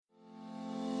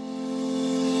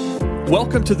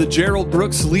Welcome to the Gerald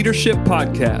Brooks Leadership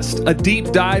Podcast, a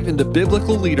deep dive into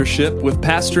biblical leadership with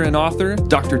pastor and author,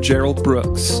 Dr. Gerald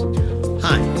Brooks.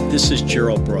 Hi, this is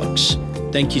Gerald Brooks.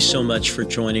 Thank you so much for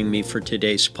joining me for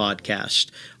today's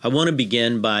podcast. I want to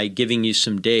begin by giving you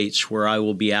some dates where I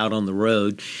will be out on the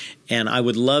road, and I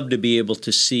would love to be able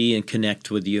to see and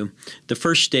connect with you. The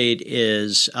first date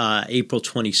is April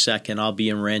 22nd. I'll be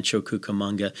in Rancho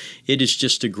Cucamonga. It is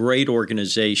just a great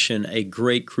organization, a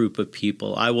great group of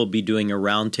people. I will be doing a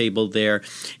roundtable there,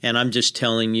 and I'm just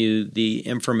telling you the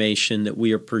information that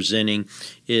we are presenting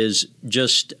is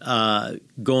just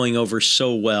going over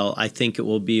so well. I think it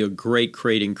will be a great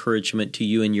encouragement to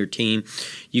you and your team.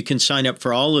 You can sign up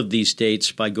for all of these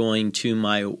dates by going to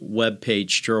my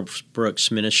webpage,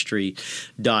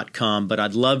 geraldbrooksministry.com. But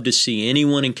I'd love to see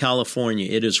anyone in California.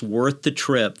 It is worth the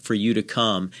trip for you to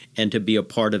come and to be a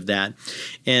part of that.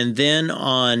 And then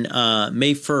on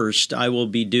May 1st, I will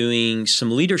be doing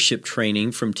some leadership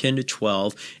training from 10 to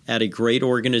 12 at a great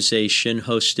organization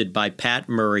hosted by Pat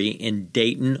Murray in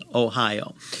Dayton,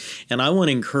 Ohio. And I want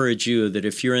to encourage you that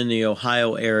if you're in the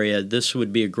Ohio area, this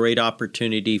would be a great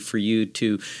opportunity for you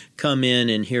to come in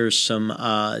and hear some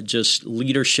just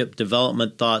leadership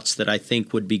development thoughts that I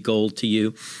think would be gold to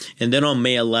you. And then on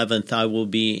May 11th, I will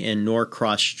be in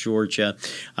Norcross, Georgia.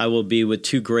 I will be with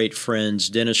two great friends,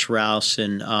 Dennis Rouse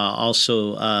and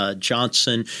also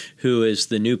Johnson, who is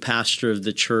the new pastor of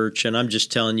the church. And I'm just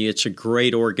telling you, it's a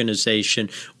great organization.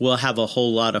 We'll have a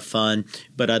whole lot of fun,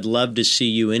 but I'd love to see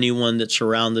you. Anyone that's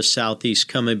around the Southeast,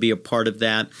 come and be a part of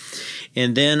that.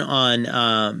 And then on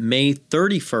May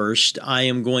 31st, I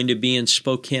am going to be in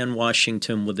Spokane,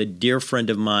 Washington with a dear friend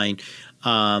of mine,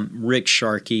 Rick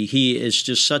Sharkey. He is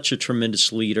just such a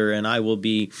tremendous leader, and I will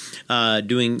be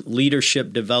doing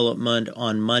leadership development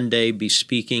on Monday, be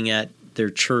speaking at their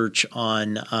church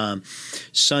on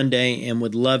Sunday, and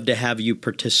would love to have you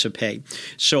participate.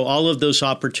 So all of those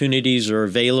opportunities are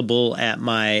available at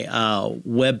my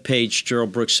webpage,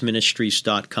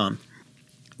 geraldbrooksministries.com.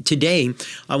 Today,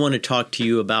 I want to talk to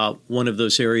you about one of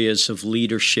those areas of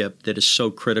leadership that is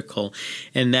so critical,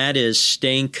 and that is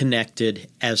staying connected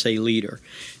as a leader.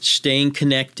 Staying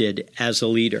connected as a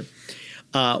leader.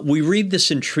 We read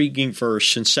this intriguing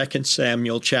verse in 2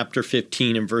 Samuel chapter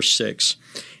 15 and verse 6.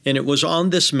 And it was on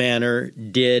this manner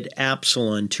did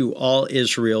Absalom to all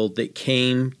Israel that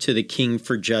came to the king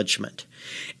for judgment.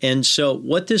 And so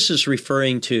what this is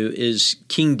referring to is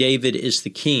King David is the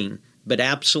king, but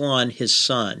Absalom, his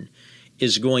son,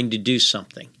 is going to do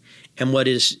something. And what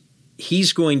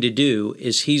he's going to do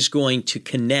is he's going to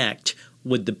connect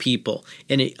with the people.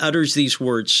 And he utters these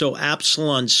words, so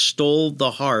Absalom stole the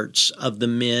hearts of the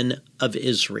men of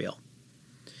Israel.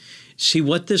 See,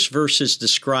 what this verse is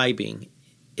describing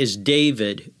is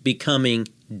David becoming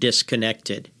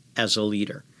disconnected as a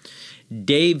leader.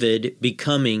 David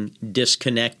becoming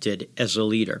disconnected as a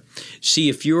leader. See,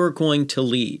 if you're going to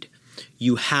lead,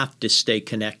 you have to stay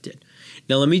connected.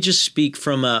 Now, let me just speak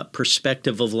from a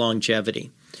perspective of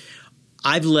longevity.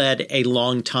 I've led a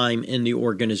long time in the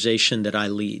organization that I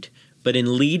lead, but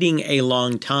in leading a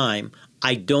long time,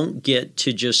 I don't get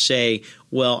to just say,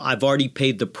 well, I've already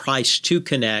paid the price to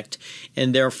connect,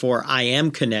 and therefore I am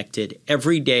connected.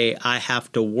 Every day I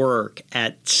have to work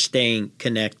at staying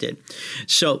connected.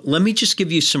 So let me just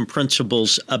give you some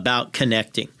principles about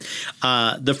connecting.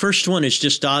 The first one is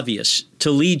just obvious.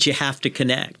 To lead, you have to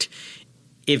connect.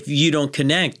 If you don't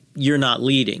connect, you're not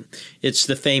leading. It's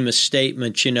the famous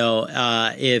statement,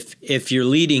 if you're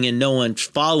leading and no one's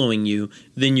following you,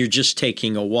 then you're just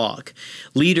taking a walk.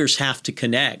 Leaders have to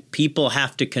connect. People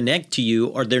have to connect to you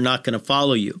or they're not going to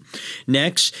follow you.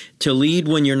 Next, to lead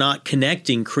when you're not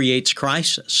connecting creates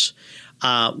crisis.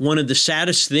 One of the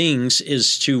saddest things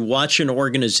is to watch an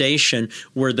organization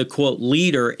where the, quote,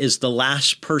 leader is the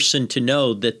last person to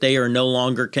know that they are no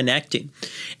longer connecting.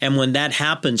 And when that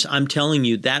happens, I'm telling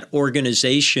you, that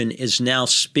organization is now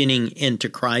spinning into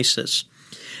crisis.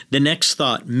 The next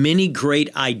thought, many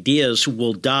great ideas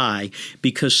will die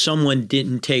because someone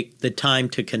didn't take the time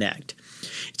to connect.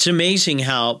 It's amazing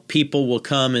how people will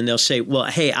come and they'll say, well,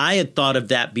 hey, I had thought of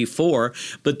that before,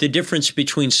 but the difference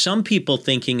between some people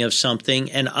thinking of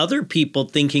something and other people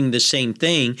thinking the same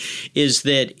thing is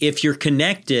that if you're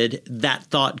connected, that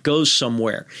thought goes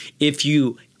somewhere. If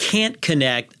you can't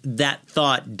connect, that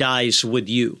thought dies with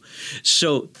you.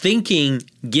 So thinking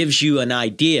gives you an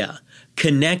idea.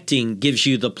 Connecting gives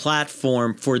you the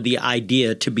platform for the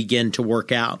idea to begin to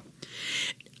work out.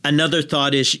 Another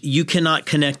thought is you cannot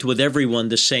connect with everyone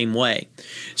the same way.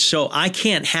 So I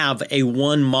can't have a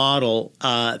one model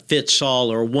fits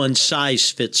all or one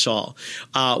size fits all.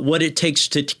 What it takes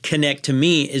to connect to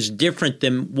me is different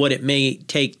than what it may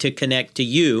take to connect to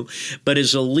you. But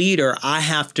as a leader, I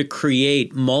have to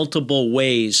create multiple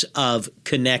ways of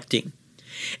connecting.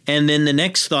 And then the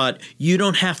next thought, you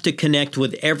don't have to connect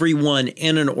with everyone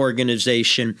in an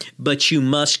organization, but you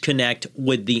must connect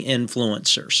with the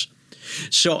influencers.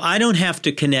 So I don't have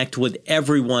to connect with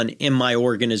everyone in my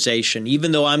organization,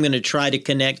 even though I'm going to try to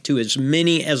connect to as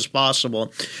many as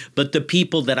possible. But the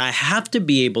people that I have to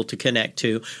be able to connect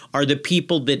to are the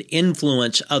people that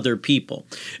influence other people,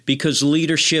 because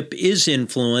leadership is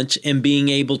influence, and being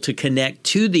able to connect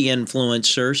to the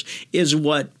influencers is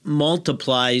what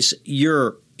multiplies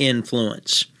your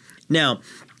influence. Now,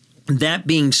 that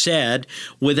being said,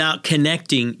 without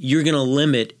connecting, you're going to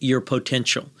limit your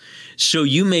potential. So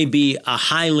you may be a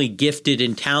highly gifted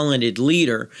and talented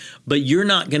leader, but you're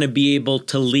not going to be able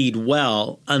to lead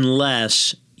well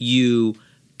unless you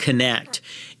connect.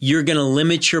 You're going to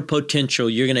limit your potential.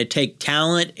 You're going to take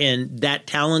talent, and that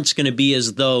talent's going to be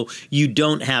as though you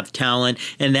don't have talent,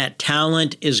 and that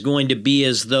talent is going to be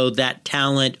as though that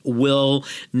talent will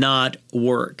not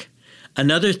work.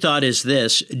 Another thought is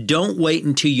this: don't wait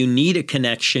until you need a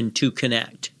connection to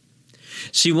connect.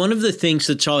 See, one of the things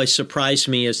that's always surprised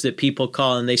me is that people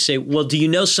call and they say, well, do you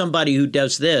know somebody who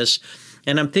does this?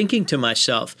 And I'm thinking to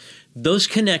myself, those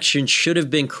connections should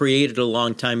have been created a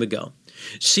long time ago.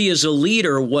 See, as a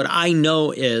leader, what I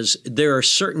know is there are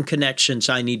certain connections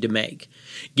I need to make.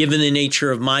 Given the nature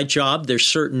of my job, there's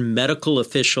certain medical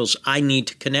officials I need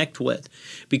to connect with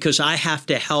because I have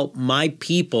to help my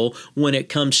people when it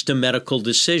comes to medical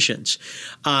decisions.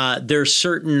 There's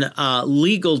certain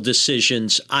legal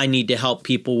decisions I need to help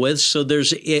people with, so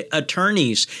there's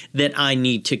attorneys that I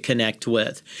need to connect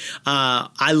with.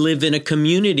 I live in a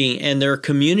community, and there are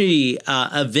community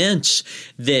events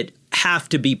that have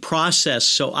to be processed,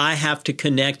 so I have to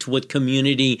connect with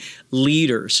community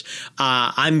leaders.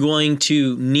 I'm going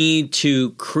to need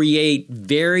to create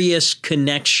various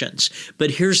connections.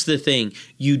 But here's the thing.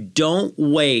 You don't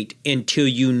wait until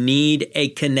you need a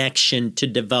connection to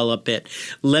develop it.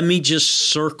 Let me just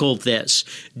circle this.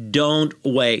 Don't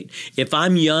wait. If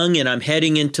I'm young and I'm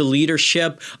heading into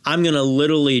leadership, I'm going to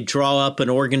literally draw up an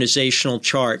organizational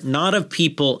chart, not of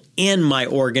people in my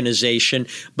organization,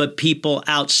 but people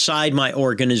outside my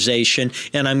organization.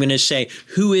 And I'm going to say,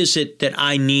 who is it that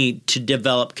I need to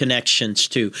develop connections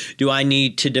to? Do I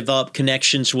need to develop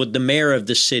connections with the mayor of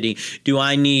the city? Do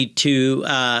I need to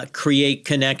create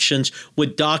connections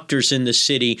with doctors in the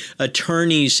city,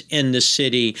 attorneys in the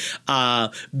city,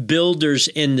 builders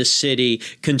in the city,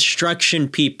 construction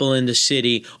people in the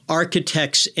city,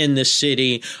 architects in the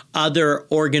city, other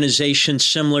organizations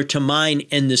similar to mine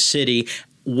in the city?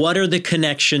 What are the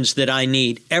connections that I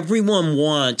need? Everyone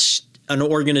wants an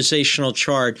organizational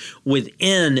chart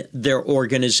within their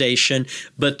organization,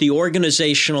 but the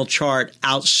organizational chart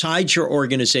outside your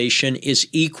organization is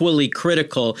equally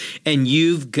critical, and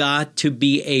you've got to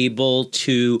be able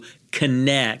to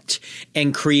connect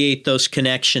and create those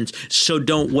connections. So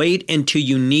don't wait until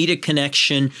you need a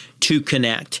connection to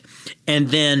connect. And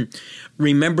then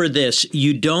remember this,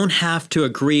 you don't have to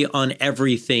agree on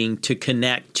everything to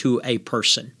connect to a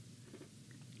person.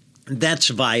 That's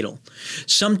vital.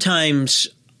 Sometimes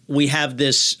we have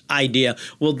this idea,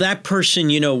 well, that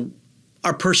person,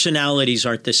 our personalities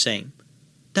aren't the same.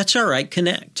 That's all right,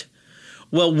 connect.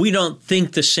 Well, we don't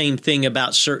think the same thing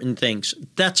about certain things.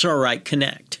 That's all right,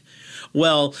 connect.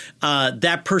 Well,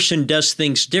 that person does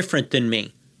things different than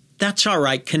me. That's all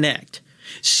right, connect.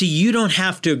 See, you don't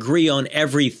have to agree on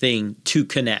everything to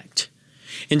connect.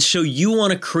 And so you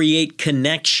want to create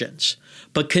connections.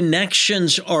 But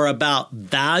connections are about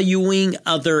valuing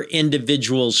other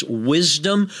individuals'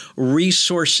 wisdom,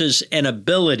 resources, and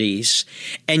abilities.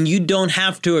 And you don't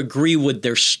have to agree with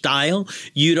their style.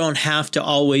 You don't have to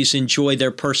always enjoy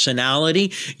their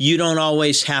personality. You don't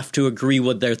always have to agree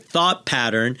with their thought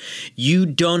pattern. You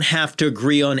don't have to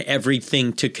agree on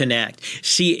everything to connect.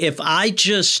 See, if I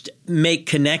just make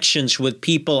connections with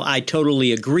people I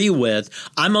totally agree with,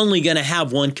 I'm only going to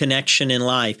have one connection in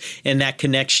life, and that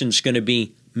connection is going to be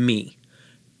me,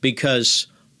 because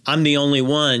I'm the only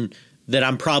one that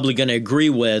I'm probably going to agree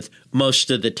with most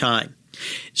of the time.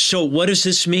 So what does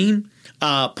this mean?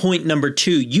 Point number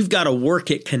 2, you've got to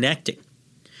work at connecting.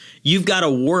 You've got to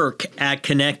work at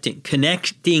connecting.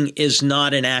 Connecting is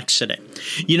not an accident.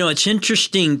 It's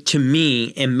interesting to me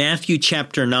in Matthew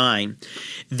chapter 9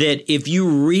 that if you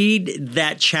read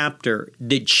that chapter,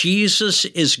 that Jesus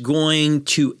is going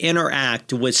to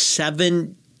interact with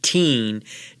 7 17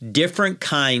 different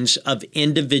kinds of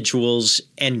individuals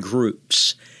and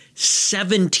groups.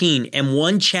 17 in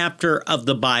one chapter of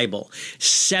the Bible,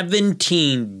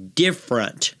 17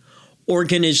 different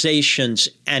organizations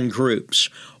and groups.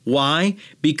 Why?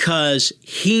 Because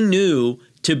he knew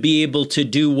to be able to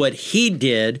do what he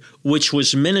did, which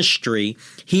was ministry,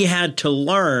 he had to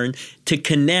learn to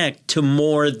connect to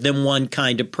more than one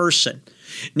kind of person.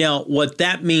 Now, what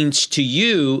that means to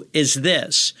you is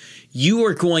this. You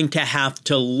are going to have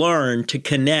to learn to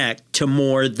connect to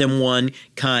more than one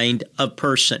kind of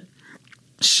person.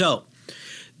 So,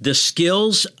 the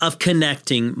skills of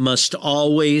connecting must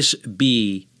always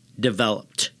be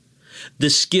developed. The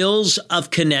skills of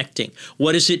connecting.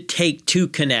 What does it take to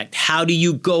connect? How do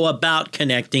you go about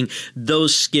connecting?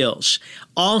 Those skills.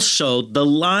 Also, the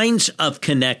lines of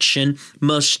connection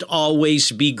must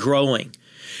always be growing.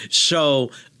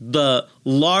 So the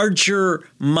larger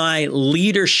my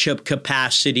leadership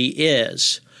capacity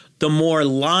is, the more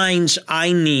lines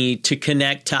I need to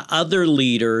connect to other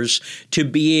leaders to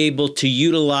be able to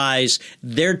utilize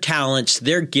their talents,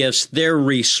 their gifts, their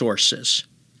resources.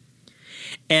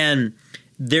 And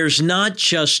there's not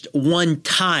just one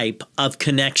type of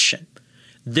connection.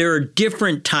 There are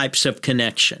different types of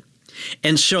connection.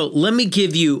 And so let me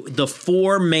give you the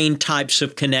 4 main types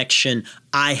of connection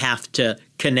I have to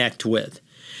connect with.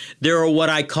 There are what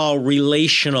I call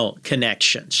relational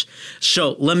connections.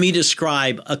 So let me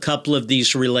describe a couple of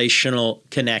these relational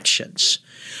connections.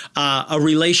 A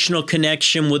relational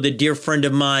connection with a dear friend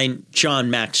of mine,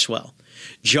 John Maxwell.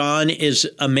 John is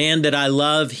a man that I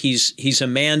love. He's a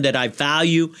man that I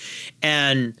value,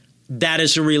 and that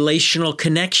is a relational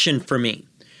connection for me.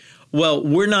 Well,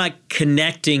 we're not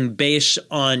connecting based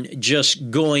on just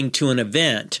going to an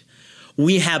event.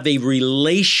 We have a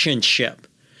relationship.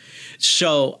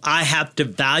 So I have to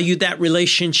value that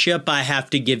relationship. I have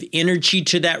to give energy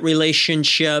to that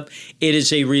relationship. It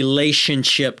is a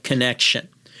relationship connection.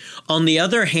 On the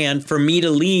other hand, for me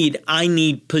to lead, I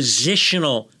need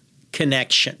positional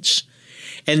connections.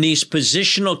 And these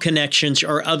positional connections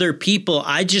are other people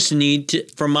I just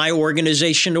need for my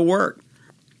organization to work.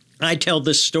 I tell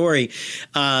this story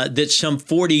that some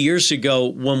 40 years ago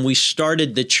when we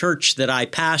started the church that I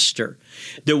pastor,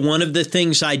 that one of the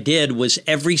things I did was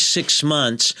every 6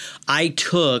 months, I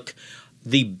took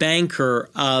the banker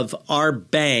of our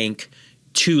bank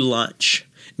to lunch.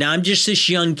 Now, I'm just this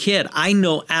young kid. I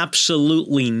know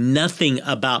absolutely nothing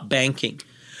about banking.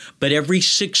 But every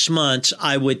 6 months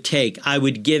I would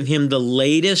give him the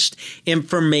latest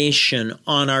information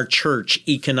on our church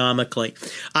economically.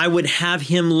 I would have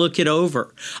him look it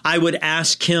over. I would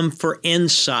ask him for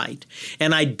insight.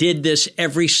 And I did this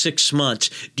every 6 months.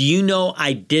 Do you know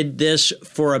I did this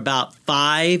for about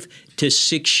 5 to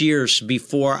 6 years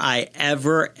before I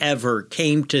ever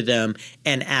came to them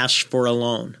and asked for a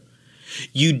loan?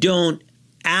 You don't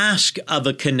ask of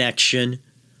a connection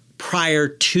prior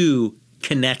to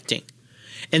connecting.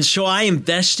 And so I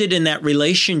invested in that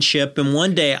relationship. And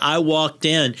one day I walked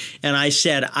in and I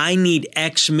said, I need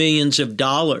X millions of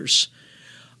dollars.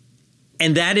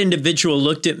 And that individual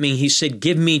looked at me. He said,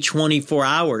 give me 24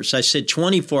 hours. I said,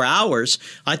 24 hours?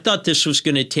 I thought this was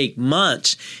going to take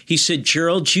months. He said,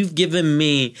 Gerald, you've given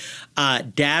me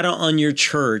data on your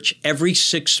church every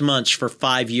 6 months for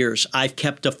 5 years. I've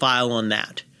kept a file on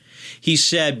that. He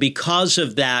said, because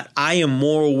of that, I am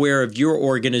more aware of your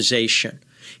organization.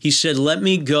 He said, let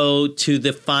me go to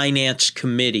the finance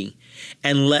committee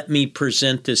and let me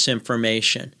present this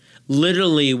information.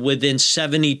 Literally within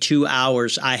 72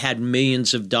 hours, I had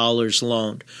millions of dollars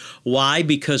loaned. Why?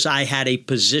 Because I had a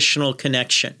positional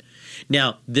connection.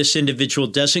 Now, this individual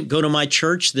doesn't go to my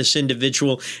church. This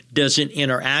individual doesn't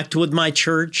interact with my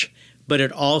church. But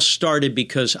it all started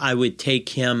because I would take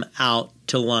him out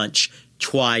to lunch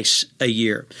twice a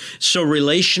year. So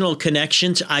relational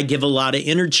connections, I give a lot of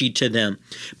energy to them.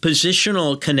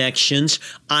 Positional connections,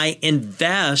 I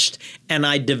invest and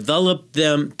I develop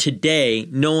them today,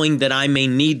 knowing that I may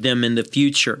need them in the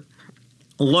future.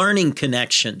 Learning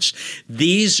connections.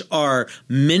 These are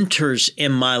mentors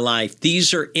in my life.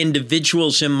 These are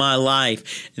individuals in my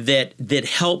life that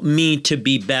help me to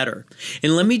be better.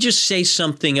 And let me just say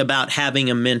something about having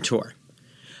a mentor.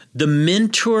 The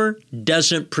mentor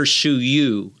doesn't pursue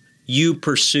you, you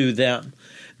pursue them.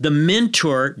 The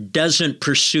mentor doesn't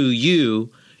pursue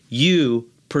you, you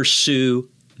pursue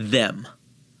them.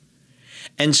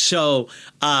 And so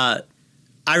I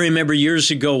remember years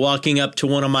ago walking up to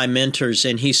one of my mentors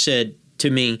and he said to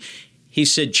me, he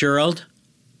said, Gerald,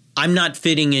 I'm not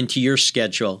fitting into your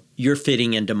schedule, you're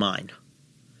fitting into mine.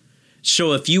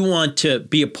 So if you want to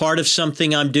be a part of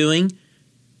something I'm doing,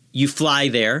 you fly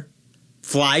there.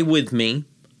 Fly with me.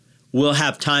 We'll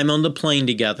have time on the plane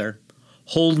together.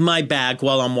 Hold my bag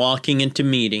while I'm walking into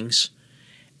meetings.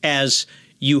 As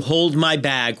you hold my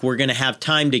bag, we're going to have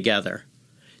time together.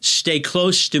 Stay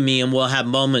close to me and we'll have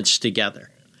moments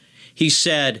together. He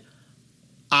said,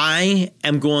 I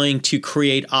am going to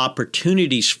create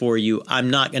opportunities for you. I'm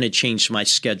not going to change my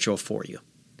schedule for you.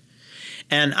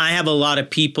 And I have a lot of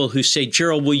people who say,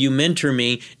 Gerald, will you mentor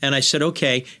me? And I said,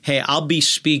 okay, hey, I'll be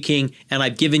speaking and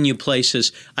I've given you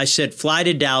places. I said, fly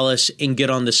to Dallas and get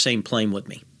on the same plane with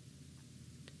me.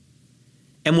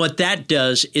 And what that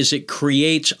does is it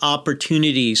creates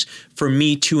opportunities for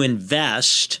me to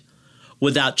invest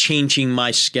without changing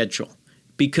my schedule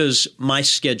because my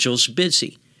schedule's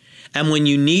busy. And when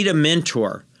you need a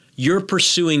mentor, you're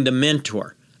pursuing the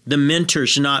mentor. The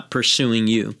mentor's not pursuing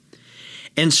you.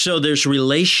 And so there's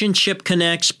relationship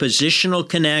connects, positional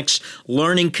connects,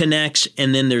 learning connects,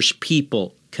 and then there's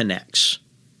people connects.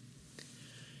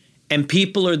 And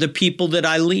people are the people that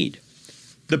I lead.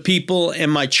 The people in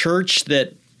my church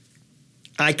that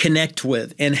I connect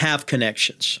with and have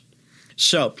connections.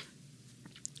 So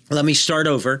let me start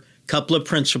over. A couple of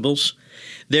principles.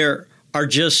 There are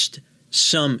just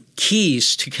some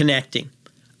keys to connecting.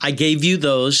 I gave you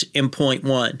those in point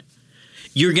 1.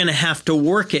 You're going to have to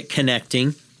work at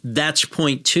connecting. That's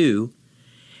point 2.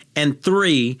 And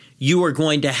 3, you are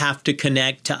going to have to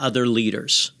connect to other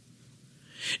leaders.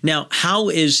 Now, how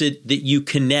is it that you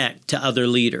connect to other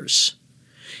leaders?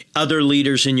 Other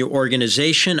leaders in your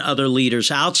organization, other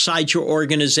leaders outside your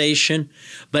organization.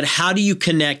 But how do you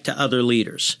connect to other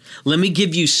leaders? Let me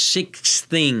give you 6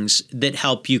 things that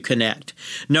help you connect.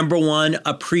 Number 1,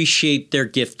 appreciate their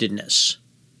giftedness.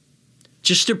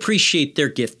 Just appreciate their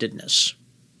giftedness.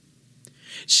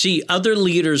 See, other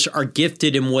leaders are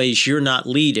gifted in ways you're not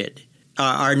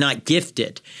are not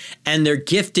gifted. And they're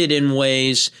gifted in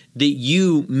ways that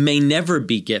you may never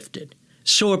be gifted.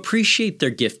 So appreciate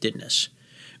their giftedness.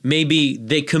 Maybe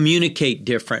they communicate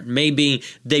different. Maybe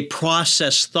they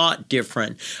process thought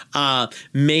different.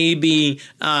 Maybe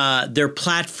their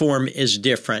platform is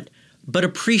different. But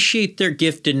appreciate their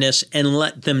giftedness and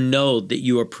let them know that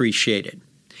you appreciate it.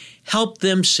 Help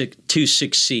them to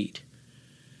succeed.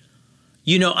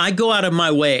 You know, I go out of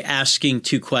my way asking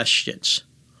 2 questions.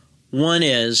 One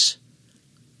is,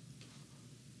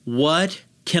 what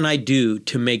can I do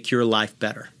to make your life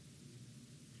better?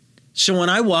 So when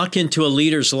I walk into a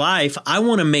leader's life, I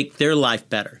want to make their life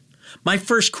better. My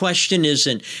first question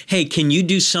isn't, hey, can you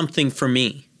do something for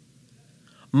me?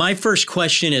 My first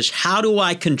question is, how do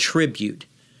I contribute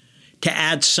to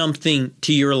add something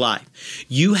to your life?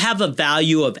 You have a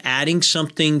value of adding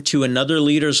something to another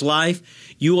leader's life.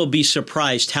 You will be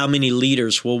surprised how many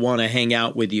leaders will want to hang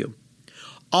out with you.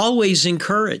 Always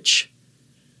encourage.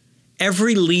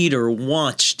 Every leader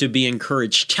wants to be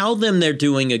encouraged. Tell them they're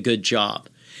doing a good job.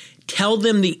 Tell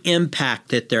them the impact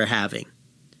that they're having.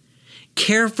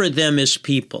 Care for them as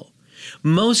people.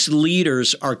 Most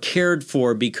leaders are cared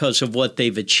for because of what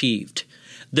they've achieved.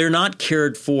 They're not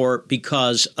cared for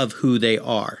because of who they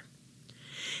are.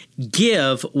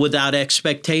 Give without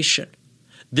expectation.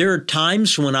 There are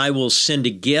times when I will send a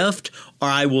gift or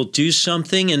I will do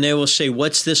something and they will say,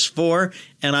 what's this for?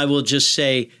 And I will just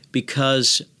say,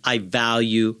 because I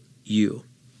value you.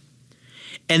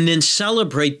 And then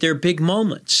celebrate their big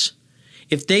moments.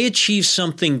 If they achieve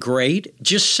something great,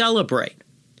 just celebrate.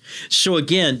 So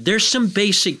again, there's some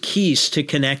basic keys to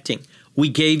connecting. We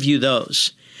gave you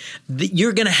those.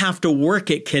 You're going to have to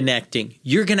work at connecting.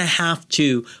 You're going to have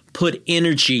to put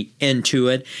energy into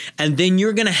it. And then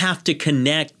you're going to have to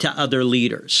connect to other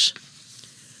leaders.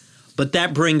 But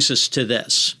that brings us to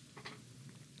this.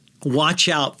 Watch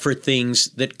out for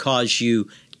things that cause you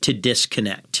to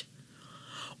disconnect.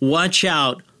 Watch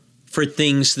out for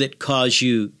things that cause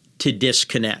you to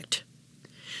disconnect.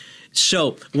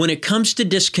 So when it comes to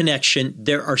disconnection,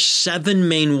 there are 7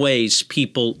 main ways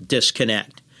people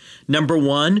disconnect. Number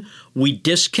 1, we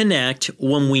disconnect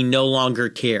when we no longer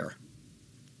care.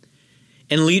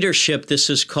 In leadership, this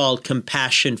is called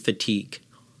compassion fatigue.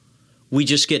 We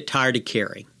just get tired of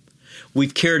caring.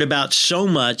 We've cared about so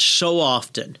much, so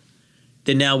often,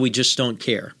 that now we just don't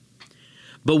care.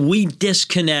 But we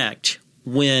disconnect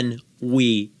when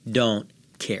we don't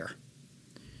care.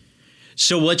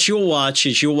 So what you'll watch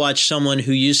is you'll watch someone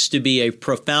who used to be a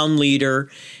profound leader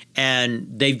and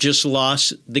they've just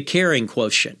lost the caring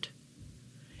quotient.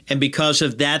 And because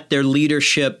of that, their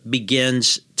leadership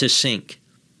begins to sink.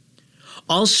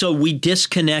 Also, we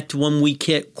disconnect when we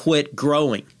quit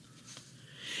growing.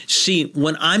 See,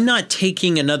 when I'm not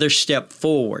taking another step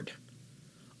forward,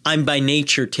 I'm by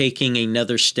nature taking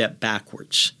another step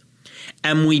backwards.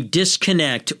 And we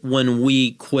disconnect when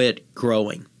we quit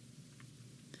growing.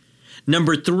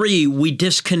 Number 3, we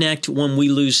disconnect when we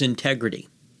lose integrity.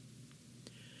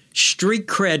 Street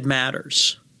cred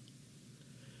matters.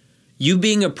 You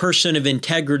being a person of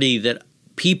integrity that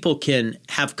people can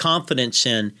have confidence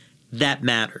in, that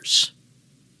matters.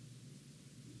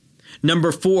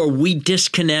 Number 4, we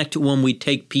disconnect when we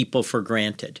take people for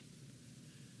granted.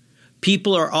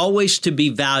 People are always to be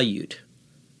valued.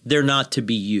 They're not to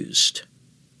be used.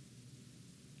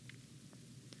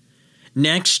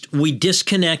 Next, we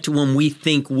disconnect when we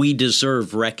think we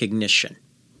deserve recognition.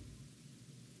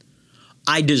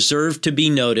 I deserve to be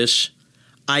noticed.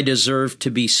 I deserve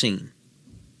to be seen.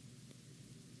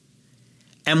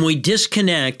 And we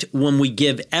disconnect when we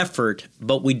give effort,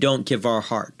 but we don't give our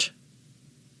heart.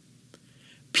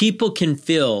 People can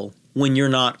feel when you're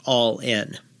not all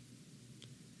in.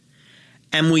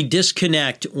 And we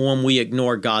disconnect when we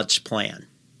ignore God's plan.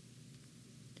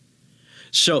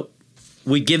 So,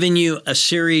 we've given you a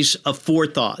series of 4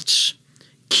 thoughts.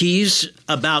 Keys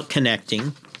about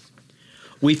connecting.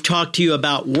 We've talked to you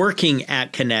about working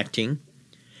at connecting.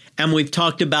 And we've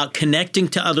talked about connecting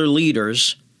to other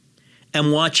leaders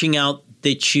and watching out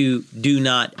that you do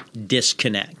not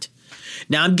disconnect.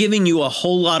 Now, I'm giving you a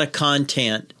whole lot of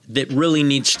content that really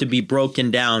needs to be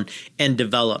broken down and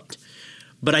developed.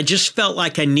 But I just felt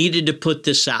like I needed to put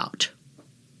this out.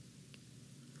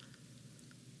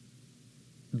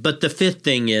 But the 5th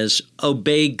thing is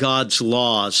obey God's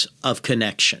laws of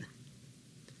connection.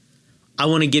 I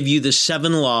want to give you the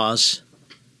 7 laws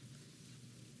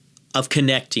of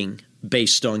connecting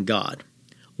based on God.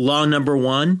 Law number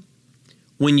 1,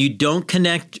 when you don't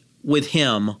connect with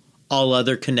Him, all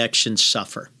other connections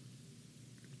suffer.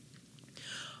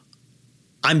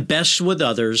 I'm best with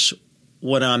others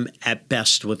when I'm at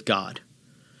best with God.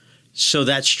 So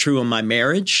that's true in my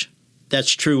marriage.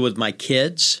 That's true with my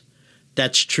kids.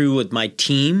 That's true with my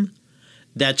team.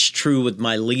 That's true with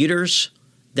my leaders.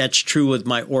 That's true with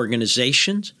my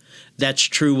organizations. That's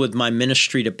true with my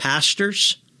ministry to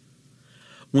pastors.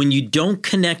 When you don't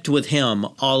connect with Him,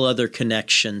 all other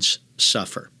connections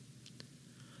suffer.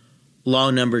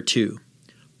 Law number 2,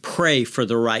 pray for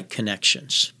the right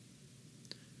connections.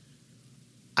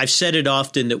 I've said it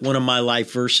often that one of my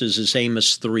life verses is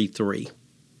Amos 3:3.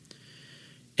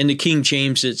 In the King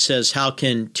James, it says, how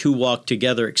can 2 walk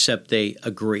together except they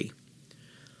agree?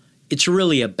 It's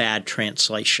really a bad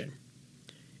translation.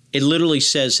 It literally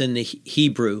says in the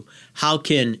Hebrew, how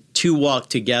can 2 walk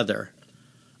together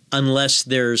unless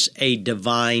there's a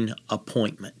divine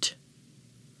appointment?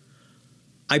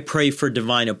 I pray for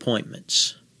divine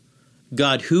appointments.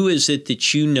 God, who is it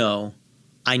that you know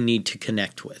I need to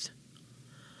connect with?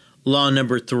 Law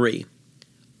number 3,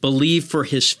 believe for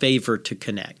His favor to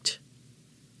connect.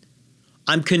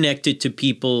 I'm connected to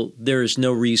people there is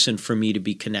no reason for me to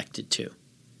be connected to,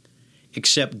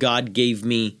 except God gave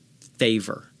me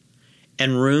favor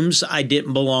and rooms I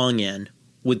didn't belong in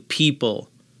with people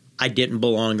I didn't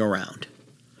belong around.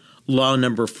 Law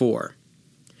number 4,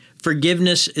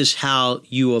 forgiveness is how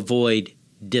you avoid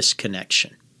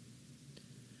disconnection.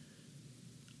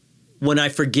 When I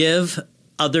forgive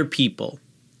other people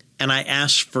and I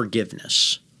ask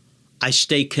forgiveness, I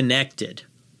stay connected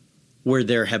where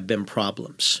there have been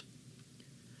problems.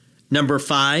 Number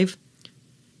 5,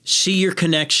 see your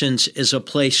connections as a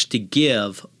place to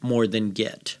give more than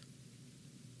get.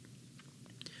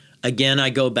 Again, I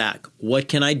go back. What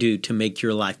can I do to make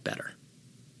your life better?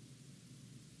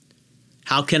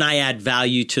 How can I add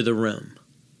value to the room?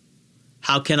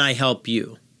 How can I help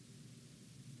you?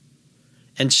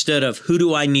 Instead of who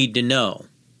do I need to know,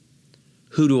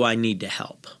 who do I need to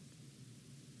help?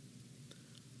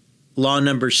 Law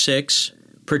number 6,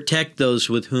 protect those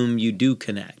with whom you do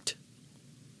connect.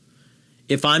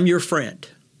 If I'm your friend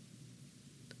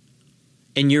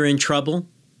and you're in trouble,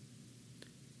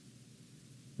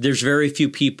 there's very few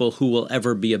people who will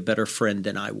ever be a better friend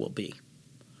than I will be.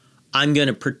 I'm going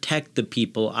to protect the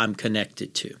people I'm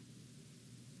connected to.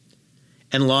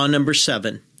 And law number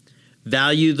 7,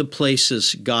 value the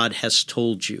places God has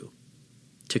told you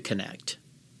to connect.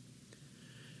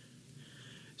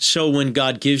 So when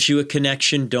God gives you a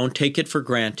connection, don't take it for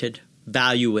granted.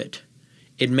 Value it.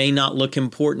 It may not look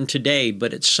important today,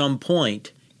 but at some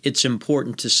point, it's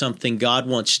important to something God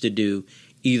wants to do,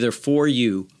 either for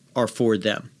you or for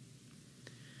them.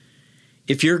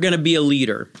 If you're going to be a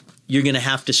leader, you're going to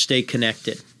have to stay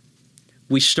connected.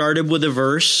 We started with a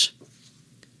verse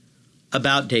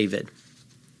about David,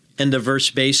 and the verse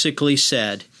basically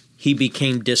said he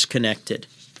became disconnected.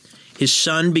 His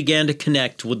son began to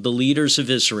connect with the leaders of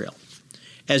Israel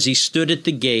as he stood at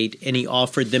the gate and he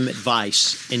offered them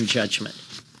advice and judgment.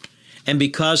 And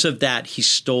because of that, he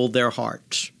stole their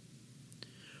hearts.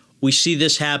 We see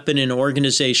this happen in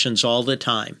organizations all the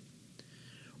time.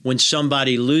 When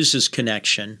somebody loses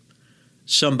connection,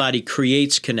 somebody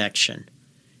creates connection,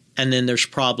 and then there's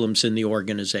problems in the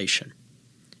organization.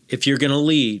 If you're going to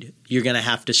lead, you're going to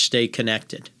have to stay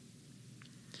connected.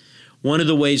 One of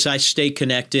the ways I stay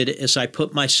connected is I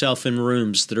put myself in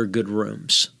rooms that are good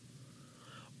rooms,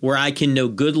 where I can know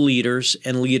good leaders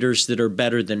and leaders that are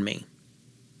better than me,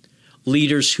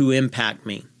 leaders who impact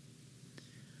me.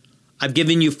 I've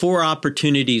given you 4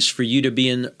 opportunities for you to be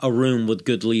in a room with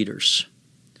good leaders.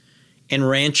 In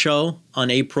Rancho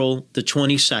on April the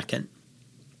 22nd,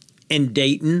 in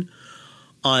Dayton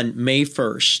on May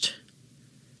 1st,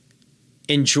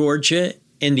 in Georgia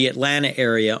in the Atlanta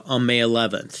area on May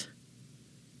 11th,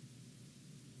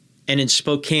 and in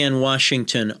Spokane,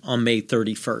 Washington on May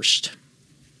 31st.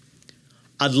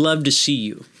 I'd love to see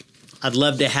you. I'd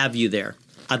love to have you there.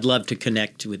 I'd love to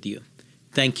connect with you.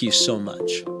 Thank you so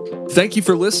much. Thank you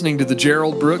for listening to the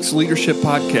Gerald Brooks Leadership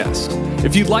Podcast.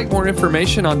 If you'd like more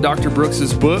information on Dr.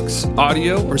 Brooks's books,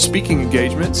 audio, or speaking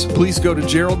engagements, please go to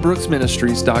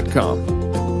geraldbrooksministries.com.